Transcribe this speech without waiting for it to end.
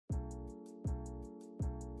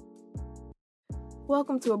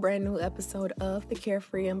Welcome to a brand new episode of the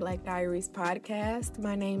Carefree and Black Diaries podcast.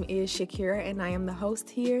 My name is Shakira and I am the host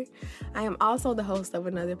here. I am also the host of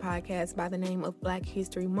another podcast by the name of Black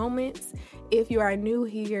History Moments. If you are new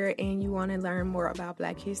here and you want to learn more about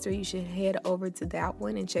Black history, you should head over to that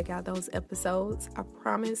one and check out those episodes. I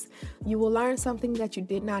promise you will learn something that you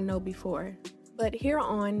did not know before. But here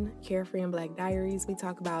on Carefree and Black Diaries, we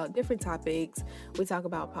talk about different topics. We talk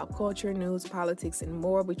about pop culture, news, politics, and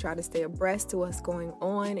more. We try to stay abreast to what's going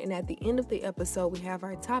on. And at the end of the episode, we have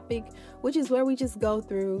our topic, which is where we just go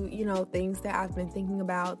through, things that I've been thinking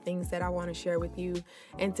about, things that I want to share with you.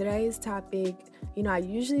 And today's topic, I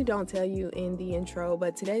usually don't tell you in the intro,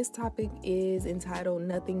 but today's topic is entitled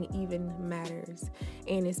Nothing Even Matters.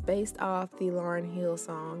 And it's based off the Lauryn Hill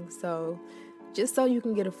song. So just so you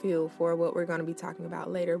can get a feel for what we're going to be talking about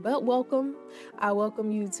later. But welcome. I welcome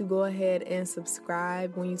you to go ahead and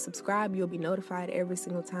subscribe. When you subscribe, you'll be notified every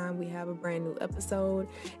single time we have a brand new episode.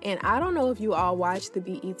 And I don't know if you all watched the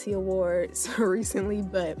BET Awards recently,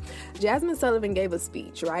 but Jazmine Sullivan gave a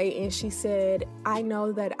speech, right? And she said, I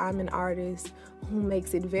know that I'm an artist who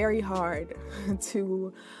makes it very hard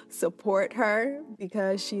to support her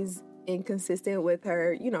because she's inconsistent with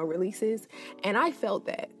her, releases. And I felt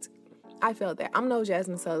that. I'm no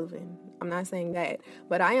Jazmine Sullivan. I'm not saying that.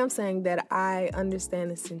 But I am saying that I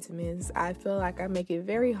understand the sentiments. I feel like I make it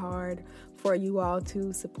very hard for you all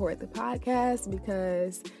to support the podcast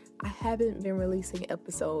because I haven't been releasing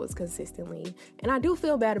episodes consistently. And I do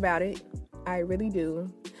feel bad about it. I really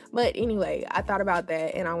do. But anyway, I thought about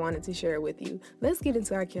that and I wanted to share it with you. Let's get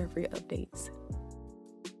into our Carefree updates.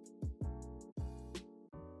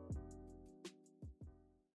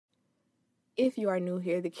 If you are new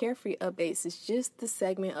here, the Carefree Updates is just the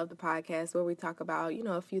segment of the podcast where we talk about,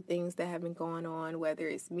 a few things that have been going on, whether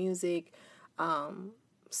it's music,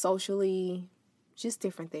 socially, just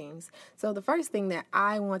different things. So the first thing that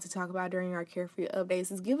I want to talk about during our Carefree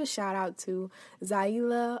Updates is give a shout out to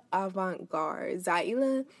Zaila Avant-Garde.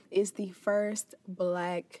 Zaila is the first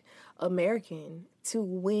Black American to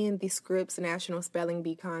win the Scripps National Spelling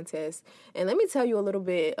Bee contest. And let me tell you a little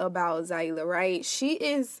bit about Zaila, right? She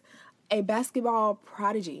is a basketball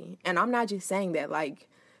prodigy. And I'm not just saying that,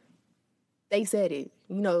 they said it,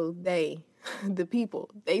 the people,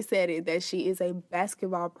 they said it, that she is a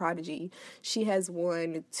basketball prodigy. She has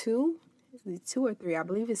won two or three, I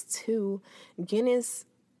believe it's two Guinness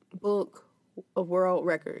Book of World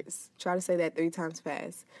Records. Try to say that 3 times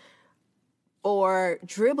fast. For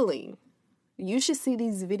dribbling. You should see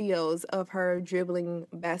these videos of her dribbling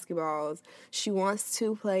basketballs. She wants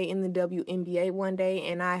to play in the WNBA one day,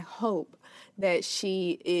 and I hope that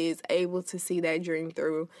she is able to see that dream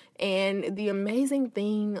through. And the amazing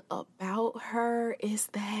thing about her is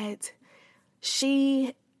that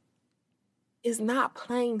she is not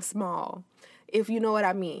playing small, if you know what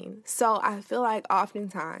I mean. So I feel like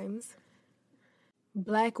oftentimes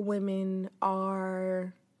Black women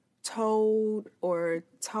are told or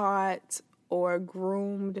taught or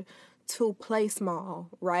groomed to play small,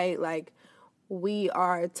 right? We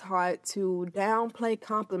are taught to downplay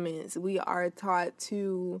compliments. We are taught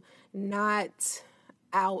to not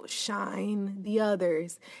outshine the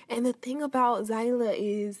others. And the thing about Zaila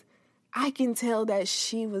is I can tell that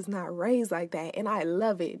she was not raised like that, and I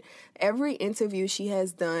love it. Every interview she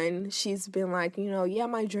has done, she's been like,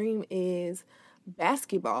 my dream is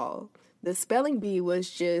basketball. The spelling bee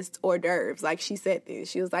was just hors d'oeuvres. She said this.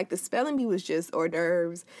 She was like, the spelling bee was just hors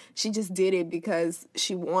d'oeuvres. She just did it because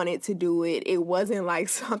she wanted to do it. It wasn't like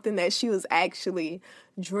something that she was actually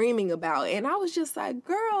dreaming about. And I was just like,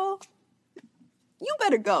 girl, you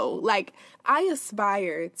better go. I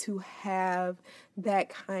aspire to have that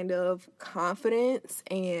kind of confidence.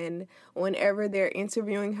 And whenever they're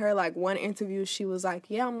interviewing her, one interview, she was like,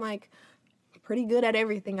 yeah, I'm pretty good at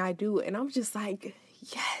everything I do. And I'm just like,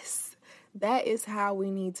 yes. That is how we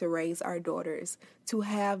need to raise our daughters, to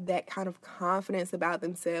have that kind of confidence about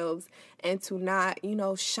themselves and to not,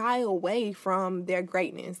 shy away from their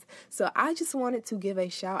greatness. So I just wanted to give a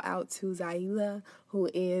shout out to Zaila, who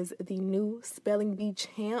is the new spelling bee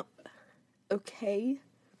champ, okay?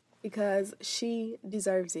 Because she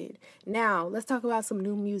deserves it. Now, let's talk about some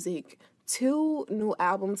new music. 2 new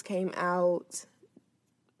albums came out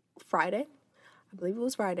Friday. I believe it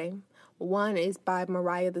was Friday. One is by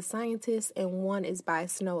Mariah the Scientist and one is by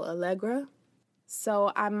Snoh Aalegra.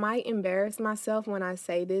 So I might embarrass myself when I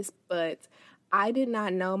say this, but I did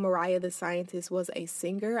not know Mariah the Scientist was a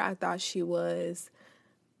singer. I thought she was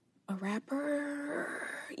a rapper.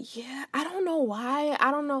 Yeah, I don't know why.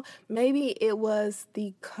 I don't know. Maybe it was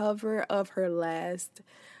the cover of her last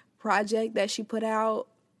project that she put out.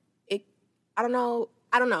 I don't know.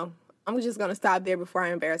 I'm just going to stop there before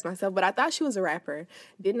I embarrass myself. But I thought she was a rapper.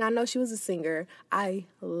 Did not know she was a singer. I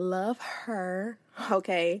love her.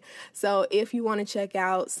 Okay. So if you want to check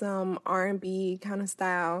out some R&B kind of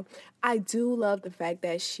style, I do love the fact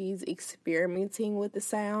that she's experimenting with the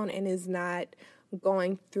sound and is not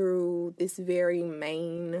going through this very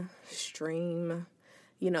mainstream,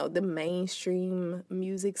 the mainstream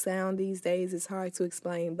music sound these days is hard to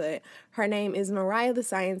explain, but her name is Mariah the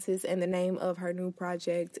Scientist, and the name of her new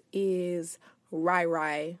project is Rai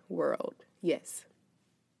Rai World. Yes,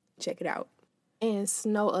 check it out. And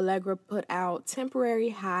Snow Allegra put out Temporary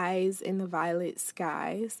Highs in the Violet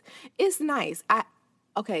Skies. It's nice.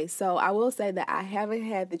 So I will say that I haven't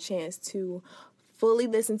had the chance to fully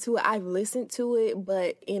listen to it. I've listened to it,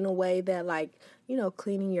 but in a way that, like,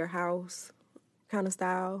 cleaning your house kind of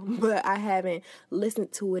style, but I haven't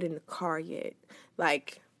listened to it in the car yet.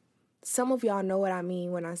 Like, some of y'all know what I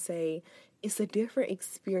mean when I say it's a different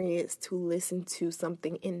experience to listen to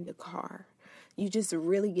something in the car. You just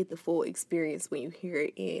really get the full experience when you hear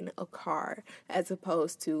it in a car as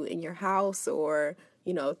opposed to in your house or,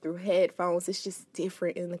 through headphones. It's just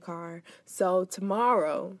different in the car. So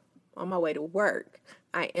tomorrow, on my way to work,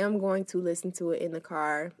 I am going to listen to it in the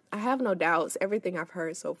car. I have no doubts. Everything I've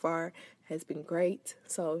heard so far has been great.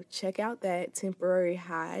 So check out that Temporary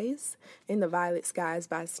Highs in the Violet Skies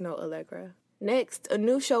by Snow Allegra. Next, a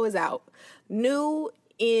new show is out.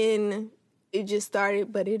 It just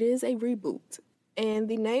started, but it is a reboot. And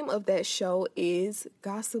the name of that show is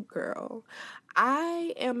Gossip Girl.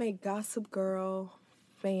 I am a Gossip Girl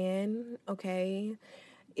fan, okay?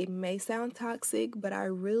 It may sound toxic, but I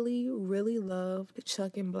really, really loved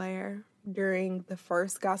Chuck and Blair during the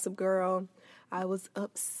first Gossip Girl. I was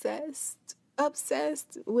obsessed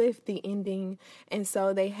with the ending, and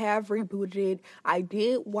so they have rebooted it. I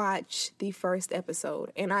did watch the first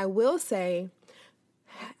episode, and I will say,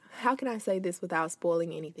 how can I say this without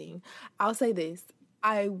spoiling anything? I'll say this.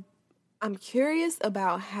 I'm curious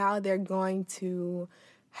about how they're going to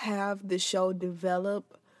have the show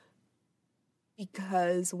develop,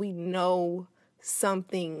 because we know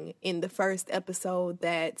something in the first episode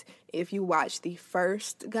that if you watch the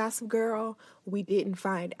first Gossip Girl, we didn't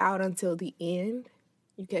find out until the end.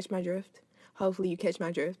 You catch my drift? Hopefully you catch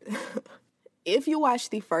my drift. If you watch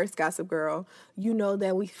the first Gossip Girl, you know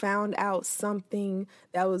that we found out something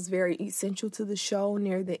that was very essential to the show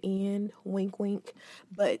near the end. Wink, wink.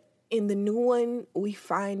 But in the new one, we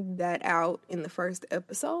find that out in the first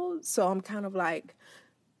episode. So I'm kind of like,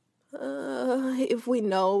 if we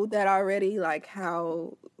know that already,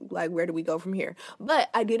 where do we go from here? But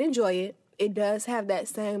I did enjoy it. It does have that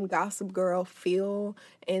same Gossip Girl feel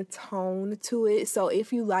and tone to it. So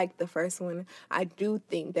if you like the first one, I do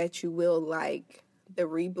think that you will like the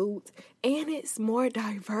reboot. And it's more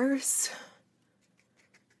diverse.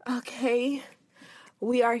 Okay.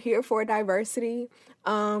 We are here for diversity.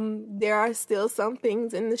 There are still some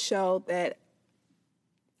things in the show that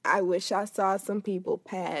I wish I saw some people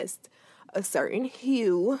past a certain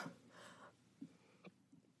hue.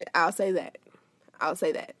 I'll say that.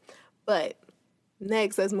 But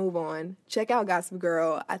next, let's move on. Check out Gossip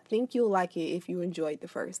Girl. I think you'll like it if you enjoyed the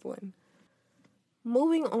first one.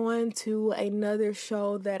 Moving on to another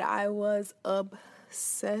show that I was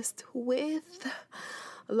obsessed with.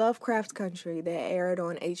 Lovecraft Country, that aired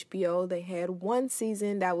on HBO. They had one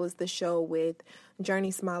season. That was the show with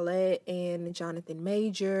Jurnee Smollett and Jonathan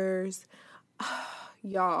Majors.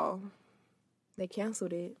 Y'all, they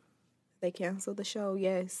canceled it. They canceled the show,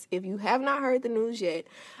 yes. If you have not heard the news yet,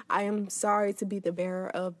 I am sorry to be the bearer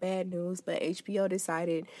of bad news, but HBO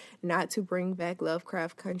decided not to bring back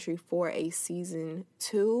Lovecraft Country for a season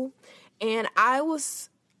 2. And I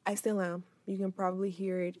still am. You can probably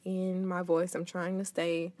hear it in my voice. I'm trying to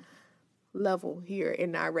stay level here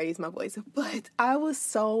and not raise my voice. But I was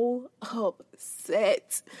so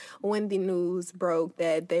upset when the news broke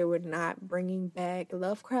that they were not bringing back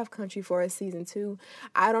Lovecraft Country for a season 2.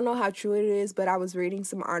 I don't know how true it is, but I was reading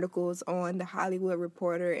some articles on The Hollywood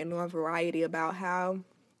Reporter and on Variety about how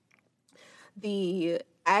the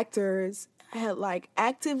actors had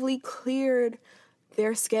actively cleared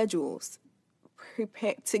their schedules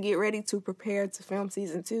to get ready to prepare to film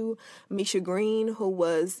season 2. Misha Green, who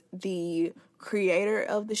was the creator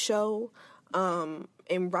of the show and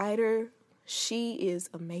writer, she is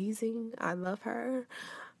amazing. I love her.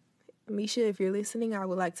 Misha, if you're listening, I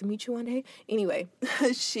would like to meet you one day. Anyway,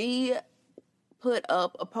 she put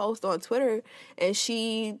up a post on Twitter, and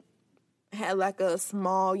she had a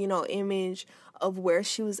small, image of where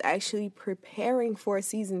she was actually preparing for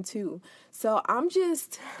season 2. So I'm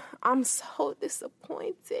so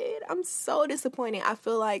disappointed. I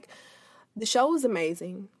feel like the show was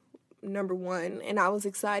amazing. number one, and I was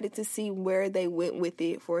excited to see where they went with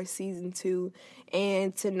it for season 2,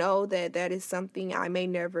 and to know that that is something I may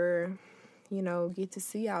never, get to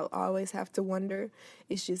see. I'll always have to wonder.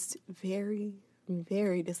 It's just very,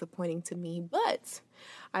 very disappointing to me. But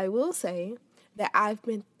I will say that I've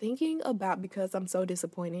been thinking about, because I'm so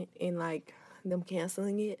disappointed in them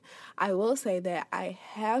canceling it, I will say that I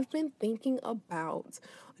have been thinking about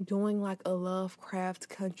doing a Lovecraft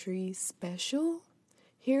Country special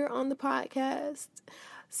here on the podcast.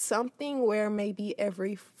 Something where maybe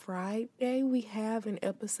every Friday we have an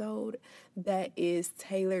episode that is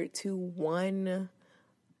tailored to one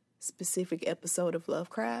specific episode of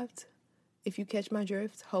Lovecraft. If you catch my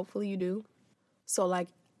drift, hopefully you do. So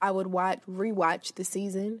I would rewatch the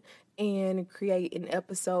season and create an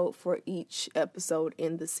episode for each episode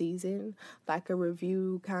in the season, like a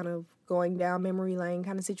review, kind of going down memory lane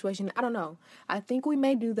kind of situation. I don't know. I think we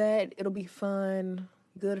may do that. It'll be fun,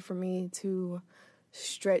 good for me to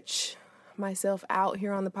stretch myself out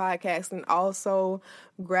here on the podcast, and also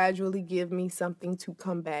gradually give me something to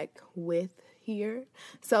come back with here.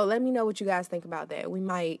 So let me know what you guys think about that. We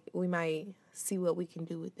might see what we can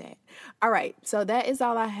do with that. All right, so that is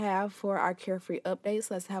all I have for our Carefree updates.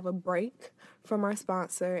 Let's have a break from our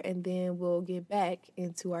sponsor, and then we'll get back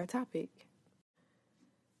into our topic.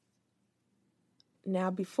 Now,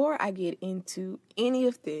 before I get into any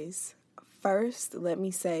of this, first, let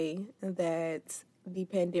me say that the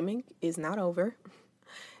pandemic is not over.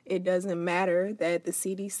 It doesn't matter that the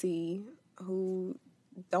CDC, who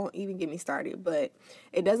don't even get me started, but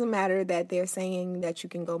it doesn't matter that they're saying that you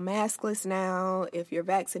can go maskless now if you're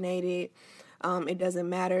vaccinated. It doesn't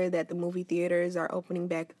matter that the movie theaters are opening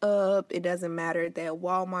back up. It doesn't matter that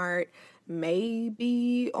Walmart may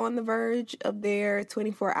be on the verge of their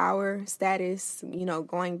 24-hour status,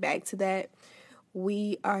 going back to that.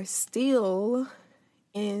 We are still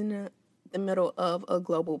in the middle of a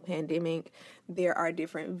global pandemic. There are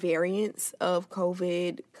different variants of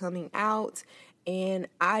COVID coming out, and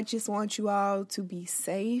I just want you all to be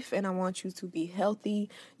safe, and I want you to be healthy.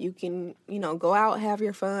 You can, go out, have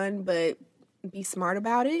your fun, but be smart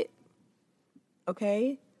about it,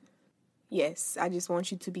 okay? Yes, I just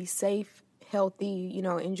want you to be safe, healthy,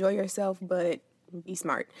 enjoy yourself, but be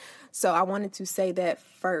smart. So I wanted to say that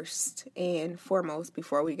first and foremost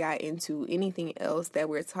before we got into anything else that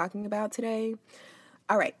we're talking about today.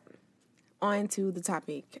 All right, on to the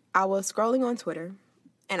topic. I was scrolling on Twitter,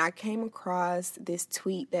 and I came across this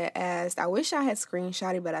tweet that asked, I wish I had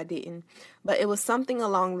screenshotted, but I didn't. But it was something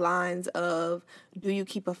along the lines of, do you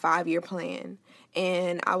keep a 5-year plan?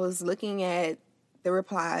 And I was looking at the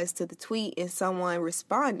replies to the tweet, and someone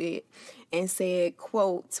responded and said,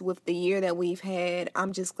 quote, with the year that we've had,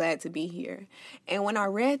 I'm just glad to be here. And when I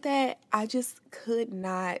read that, I just could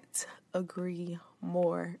not agree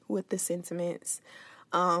more with the sentiments.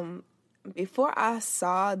 Before I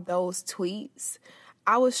saw those tweets,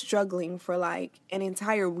 I was struggling for an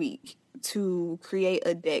entire week to create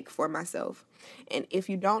a deck for myself. And if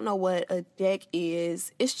you don't know what a deck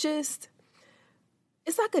is,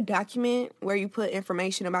 it's like a document where you put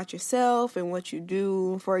information about yourself and what you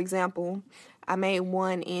do. For example, I made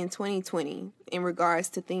one in 2020 in regards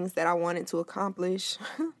to things that I wanted to accomplish.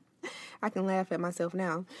 I can laugh at myself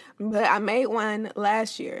now, but I made one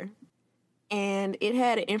last year, and it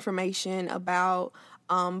had information about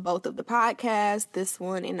both of the podcasts, this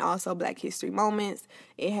one and also Black History Moments.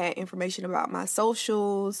 It had information about my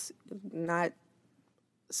socials, not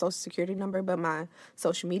social security number, but my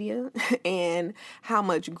social media, and how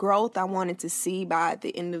much growth I wanted to see by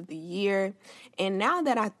the end of the year. And now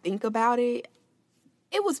that I think about it,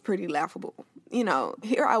 it was pretty laughable.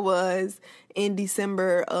 Here I was in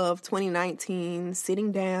December of 2019,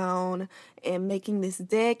 sitting down and making this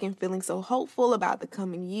deck and feeling so hopeful about the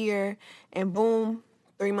coming year. And boom,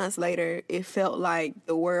 3 months later, it felt like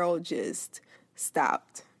the world just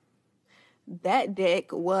stopped. That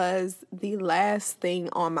deck was the last thing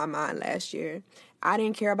on my mind last year. I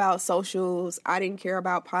didn't care about socials. I didn't care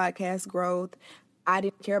about podcast growth. I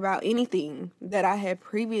didn't care about anything that I had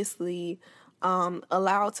previously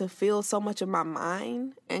allowed to fill so much of my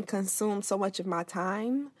mind and consume so much of my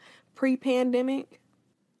time pre-pandemic.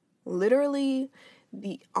 Literally,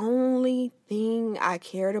 the only thing I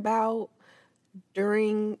cared about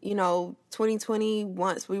during, 2020,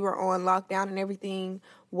 once we were on lockdown and everything,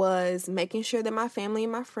 was making sure that my family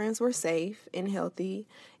and my friends were safe and healthy,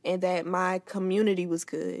 and that my community was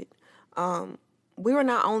good. We were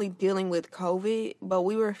not only dealing with COVID, but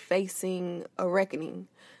we were facing a reckoning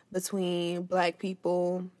between Black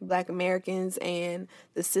people, Black Americans, and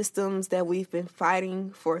the systems that we've been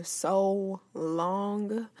fighting for so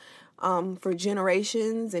long. for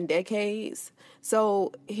generations and decades.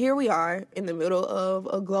 So here we are in the middle of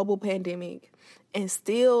a global pandemic and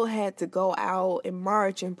still had to go out and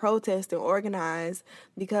march and protest and organize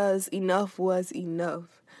because enough was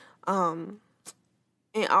enough.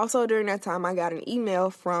 And also during that time, I got an email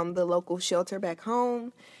from the local shelter back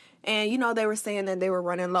home. And, they were saying that they were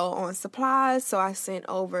running low on supplies. So I sent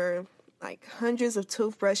over like hundreds of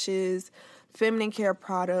toothbrushes, feminine care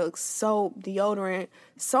products, soap, deodorant,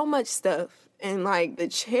 so much stuff. And like the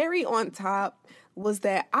cherry on top was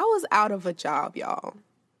that I was out of a job, y'all.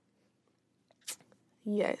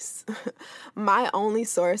 Yes, my only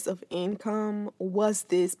source of income was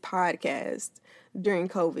this podcast during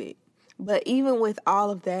COVID. But even with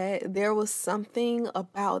all of that, there was something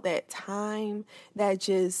about that time that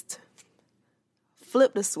just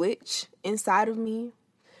flipped a switch inside of me.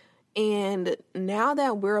 And now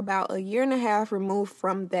that we're about a year and a half removed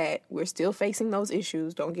from that, we're still facing those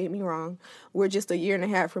issues, don't get me wrong. We're just a year and a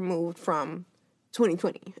half removed from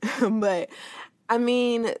 2020. But, I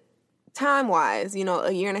mean, time-wise,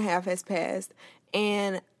 a year and a half has passed.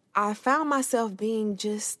 And I found myself being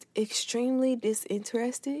just extremely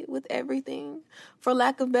disinterested with everything, for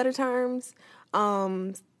lack of better terms.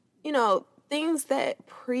 Things that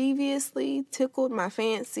previously tickled my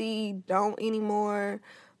fancy don't anymore.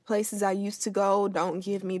 Places I used to go don't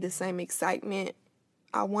give me the same excitement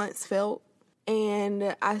I once felt.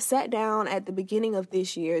 And I sat down at the beginning of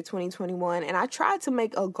this year, 2021, and I tried to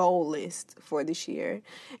make a goal list for this year.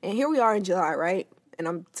 And here we are in July, right? And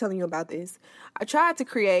I'm telling you about this. I tried to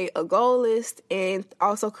create a goal list and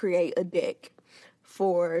also create a deck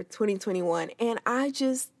for 2021. And I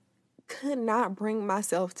just could not bring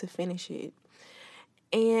myself to finish it.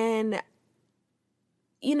 And,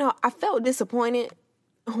 I felt disappointed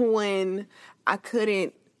when I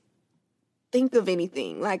couldn't think of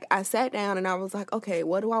anything. Like, I sat down and I was like, okay,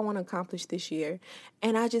 what do I want to accomplish this year?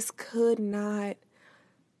 And I just could not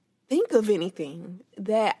think of anything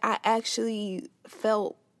that I actually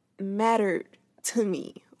felt mattered to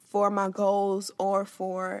me for my goals or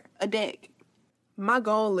for a deck. My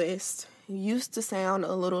goal list used to sound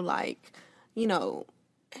a little like,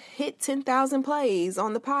 hit 10,000 plays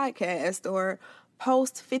on the podcast or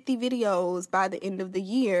post 50 videos by the end of the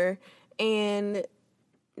year. And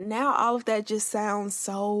now all of that just sounds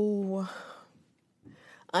so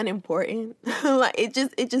unimportant. Like it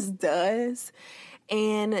just does.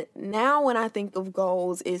 And now when I think of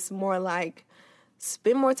goals, it's more like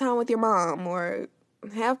spend more time with your mom or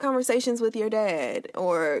have conversations with your dad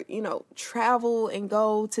or, travel and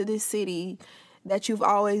go to this city that you've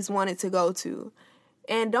always wanted to go to.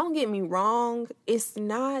 And don't get me wrong, it's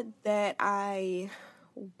not that I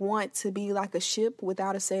want to be like a ship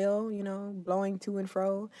without a sail, blowing to and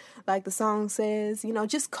fro. Like the song says,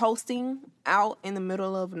 just coasting out in the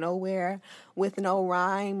middle of nowhere with no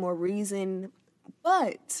rhyme or reason.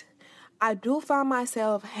 But I do find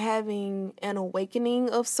myself having an awakening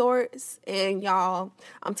of sorts. And y'all,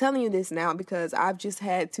 I'm telling you this now because I've just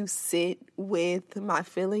had to sit with my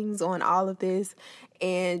feelings on all of this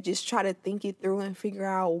and just try to think it through and figure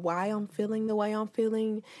out why I'm feeling the way I'm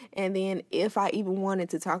feeling. And then if I even wanted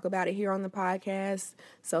to talk about it here on the podcast.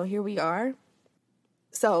 So here we are.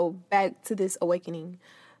 So back to this awakening.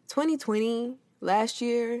 2020, last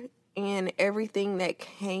year, and everything that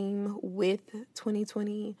came with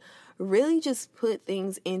 2020 really just put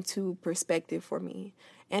things into perspective for me.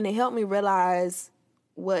 And it helped me realize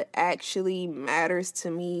what actually matters to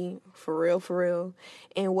me for real,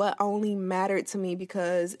 and what only mattered to me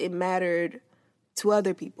because it mattered to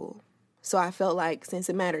other people. So I felt like since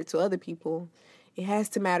it mattered to other people, it has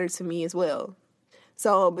to matter to me as well.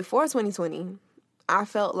 So before 2020, I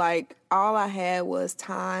felt like all I had was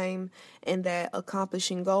time and that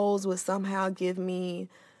accomplishing goals would somehow give me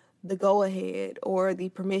the go-ahead or the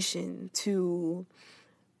permission to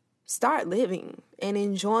start living and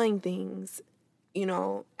enjoying things.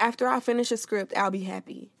 After I finish a script, I'll be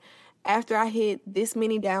happy. After I hit this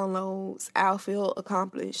many downloads, I'll feel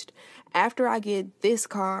accomplished. After I get this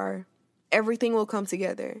car, everything will come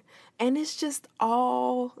together. And it's just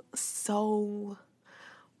all so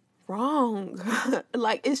wrong.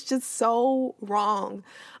 Like, it's just so wrong.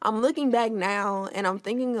 I'm looking back now and I'm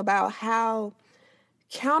thinking about how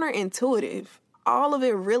counterintuitive all of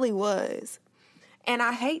it really was. And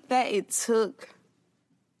I hate that it took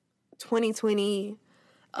 2020,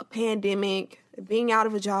 a pandemic, being out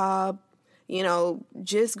of a job,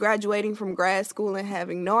 just graduating from grad school and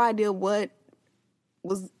having no idea what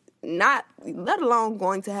was not, let alone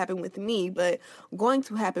going to happen with me, but going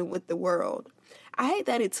to happen with the world. I hate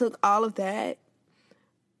that it took all of that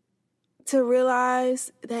to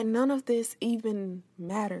realize that none of this even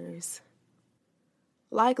matters.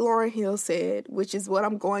 Like Lauryn Hill said, which is what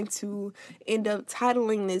I'm going to end up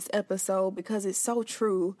titling this episode because it's so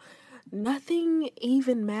true, nothing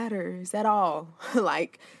even matters at all.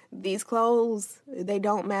 Like, these clothes, they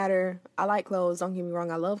don't matter. I like clothes, don't get me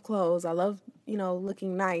wrong. I love clothes. I love,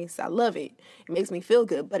 looking nice. I love it. It makes me feel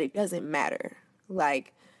good, but it doesn't matter.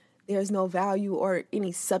 Like, there's no value or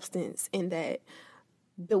any substance in that.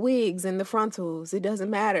 The wigs and the frontals, it doesn't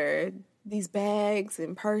matter. These bags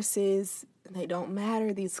and purses, they don't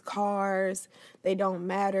matter. These cars, they don't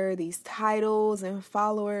matter. These titles and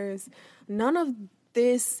followers, none of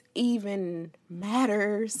this even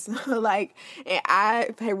matters. Like, and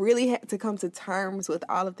I really had to come to terms with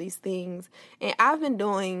all of these things. And I've been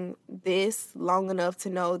doing this long enough to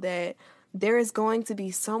know that there is going to be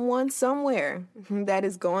someone somewhere that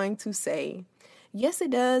is going to say, yes,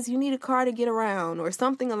 it does. You need a car to get around, or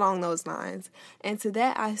something along those lines. And to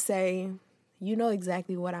that I say, you know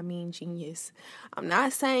exactly what I mean, genius. I'm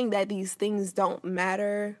not saying that these things don't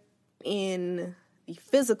matter in the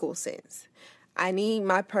physical sense. I need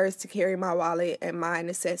my purse to carry my wallet and my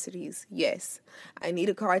necessities. Yes. I need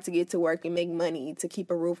a car to get to work and make money to keep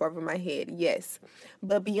a roof over my head. Yes.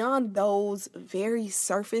 But beyond those very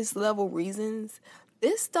surface level reasons,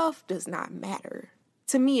 this stuff does not matter.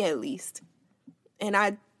 To me, at least. And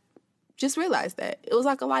I just realized that. It was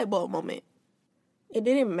like a light bulb moment. It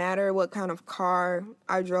didn't matter what kind of car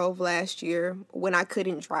I drove last year when I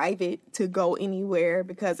couldn't drive it to go anywhere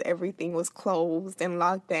because everything was closed and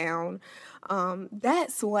locked down.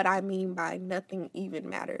 That's what I mean by nothing even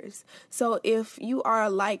matters. So if you are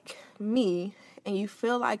like me and you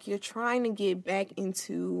feel like you're trying to get back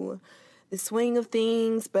into the swing of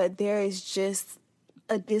things, but there is just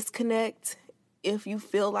a disconnect, if you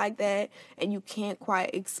feel like that and you can't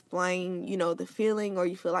quite explain, the feeling, or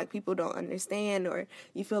you feel like people don't understand, or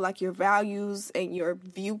you feel like your values and your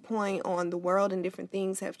viewpoint on the world and different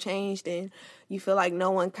things have changed, and you feel like no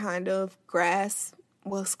one kind of grasps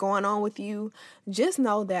what's going on with you, just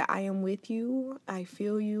know that I am with you. I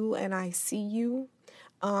feel you and I see you.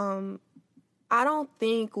 I don't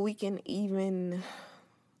think we can even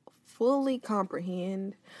fully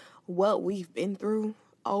comprehend what we've been through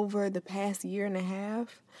over the past year and a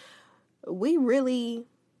half. We really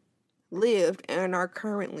lived and are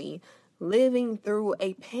currently living through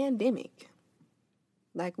a pandemic.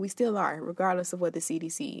 Like, we still are, regardless of what the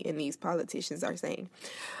CDC and these politicians are saying.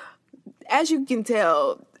 As you can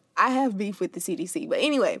tell, I have beef with the CDC. But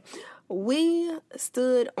anyway, we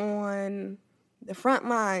stood on the front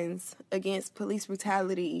lines against police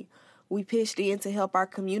brutality. We pitched in to help our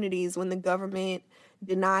communities when the government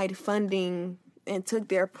denied funding and took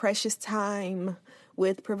their precious time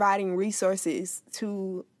with providing resources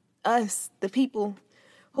to us, the people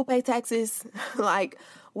who pay taxes. Like,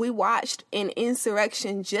 we watched an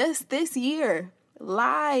insurrection just this year,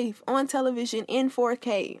 live on television in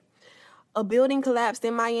 4K. A building collapsed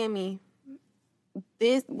in Miami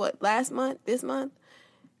this month,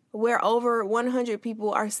 where over 100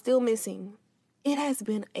 people are still missing. It has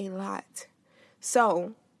been a lot.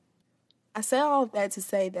 So, I say all of that to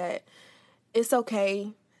say that it's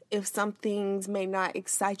okay if some things may not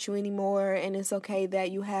excite you anymore, and it's okay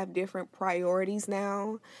that you have different priorities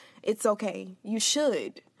now. It's okay. You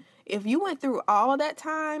should. If you went through all that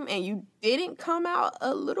time and you didn't come out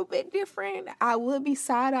a little bit different, I would be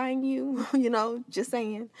side-eyeing you, just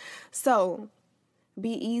saying. So,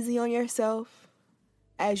 be easy on yourself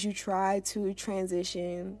as you try to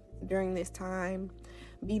transition during this time.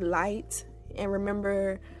 Be light, and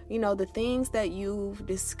remember, the things that you've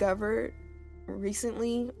discovered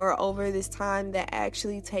recently or over this time that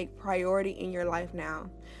actually take priority in your life now.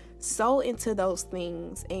 Sow into those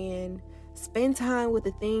things and spend time with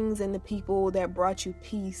the things and the people that brought you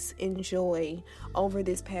peace and joy over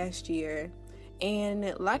this past year.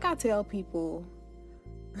 And like I tell people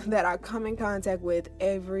that I come in contact with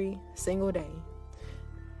every single day,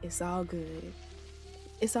 it's all good.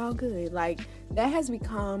 It's all good. Like, that has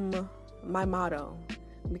become my motto,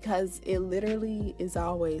 because it literally is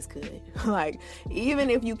always good. Like, even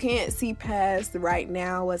if you can't see past right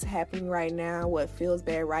now, what's happening right now, what feels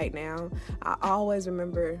bad right now, I always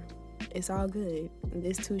remember it's all good.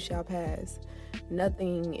 This too shall pass.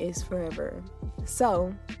 Nothing is forever.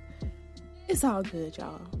 So, it's all good,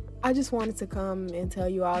 y'all. I just wanted to come and tell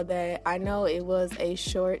you all that. I know it was a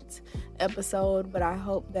short episode, but I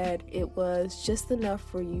hope that it was just enough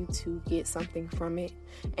for you to get something from it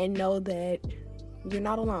and know that you're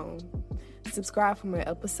not alone. Subscribe for more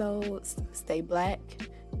episodes. Stay black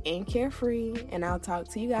and carefree, and I'll talk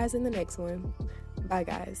to you guys in the next one. Bye,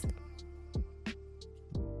 guys.